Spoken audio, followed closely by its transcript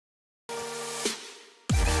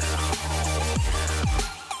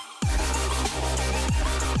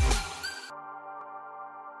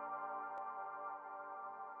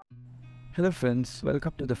Hello friends,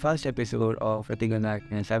 welcome to the first episode of Ethical Hack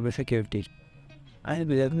and Cybersecurity. I will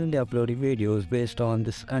be regularly uploading videos based on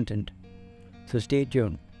this content, so stay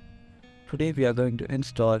tuned. Today we are going to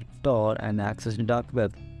install, Tor and access the dark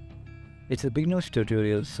web. It's a beginner's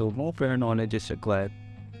tutorial, so more prior knowledge is required.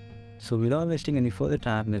 So without wasting any further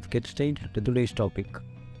time, let's get straight to today's topic.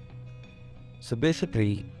 So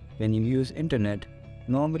basically, when you use internet,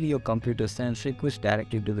 normally your computer sends requests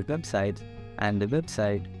directly to the website and the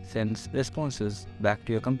website sends responses back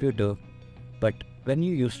to your computer. But when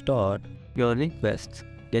you use Tor, your requests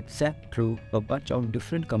get sent through a bunch of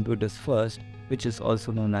different computers first, which is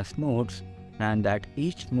also known as nodes, and that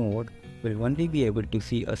each node will only be able to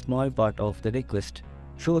see a small part of the request,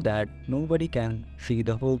 so that nobody can see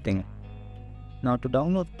the whole thing. Now to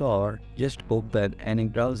download Tor, just open any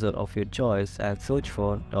browser of your choice and search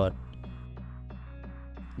for Tor.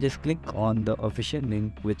 Just click on the official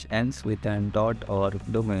link which ends with an .org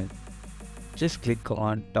domain. Just click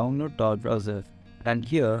on Download Tor browser, and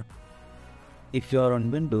here, if you are on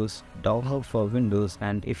Windows, download for Windows,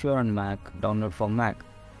 and if you are on Mac, download for Mac.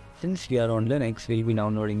 Since we are on Linux, we will be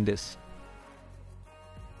downloading this.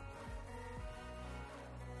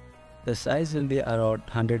 The size will be around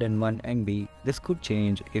 101 MB. This could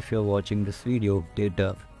change if you are watching this video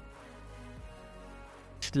later.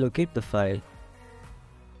 Just locate the file.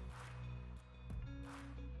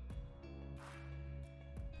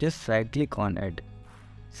 Just right click on it.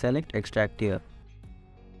 Select extract here.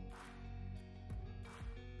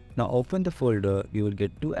 Now open the folder. You will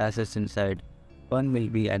get two assets inside. One will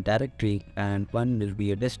be a directory and one will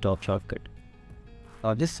be a desktop shortcut.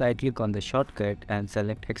 Now just right click on the shortcut and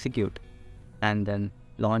select execute, and then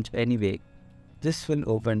launch anyway. This will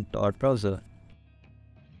open Tor browser.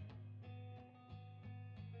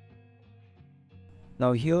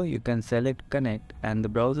 Now here you can select connect and the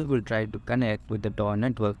browser will try to connect with the Tor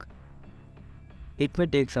network. It may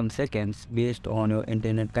take some seconds based on your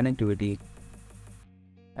internet connectivity.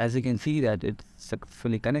 As you can see that it's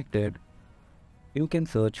successfully connected, you can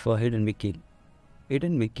search for Hidden Wiki.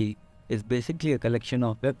 Hidden Wiki is basically a collection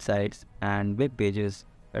of websites and web pages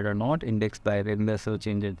that are not indexed by regular search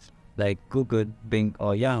engines like Google, Bing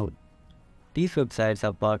or Yahoo. These websites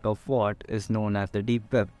are part of what is known as the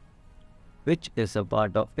deep web, which is a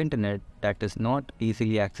part of internet that is not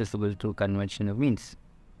easily accessible through conventional means.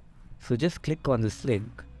 So just click on this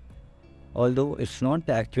link. Although it's not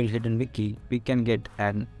the actual Hidden Wiki, we can get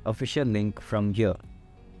an official link from here.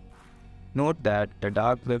 Note that the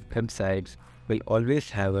dark web websites will always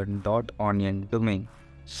have a .onion domain.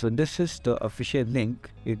 So this is the official link.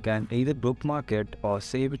 You can either bookmark it or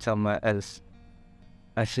save it somewhere else.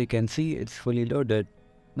 As you can see, it's fully loaded.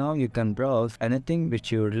 Now you can browse anything which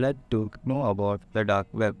you would like to know about the dark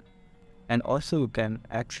web. And also you can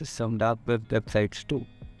access some dark web websites too.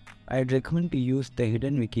 I'd recommend to use the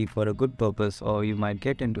Hidden Wiki for a good purpose, or you might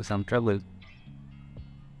get into some trouble.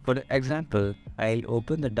 For example, I'll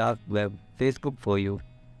open the dark web Facebook for you.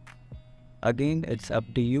 Again, it's up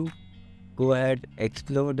to you. Go ahead,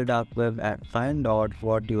 explore the dark web and find out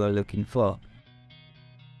what you are looking for.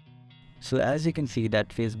 So as you can see that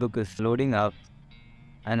Facebook is loading up,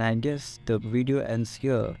 and I guess the video ends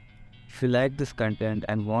here. If you like this content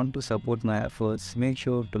and want to support my efforts, make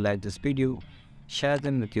sure to like this video, share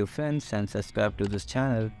them with your friends and subscribe to this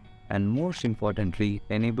channel, and most importantly,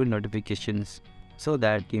 enable notifications so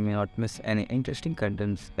that you may not miss any interesting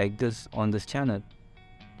contents like this on this channel.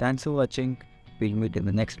 Thanks for watching. We'll meet in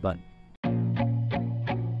the next one.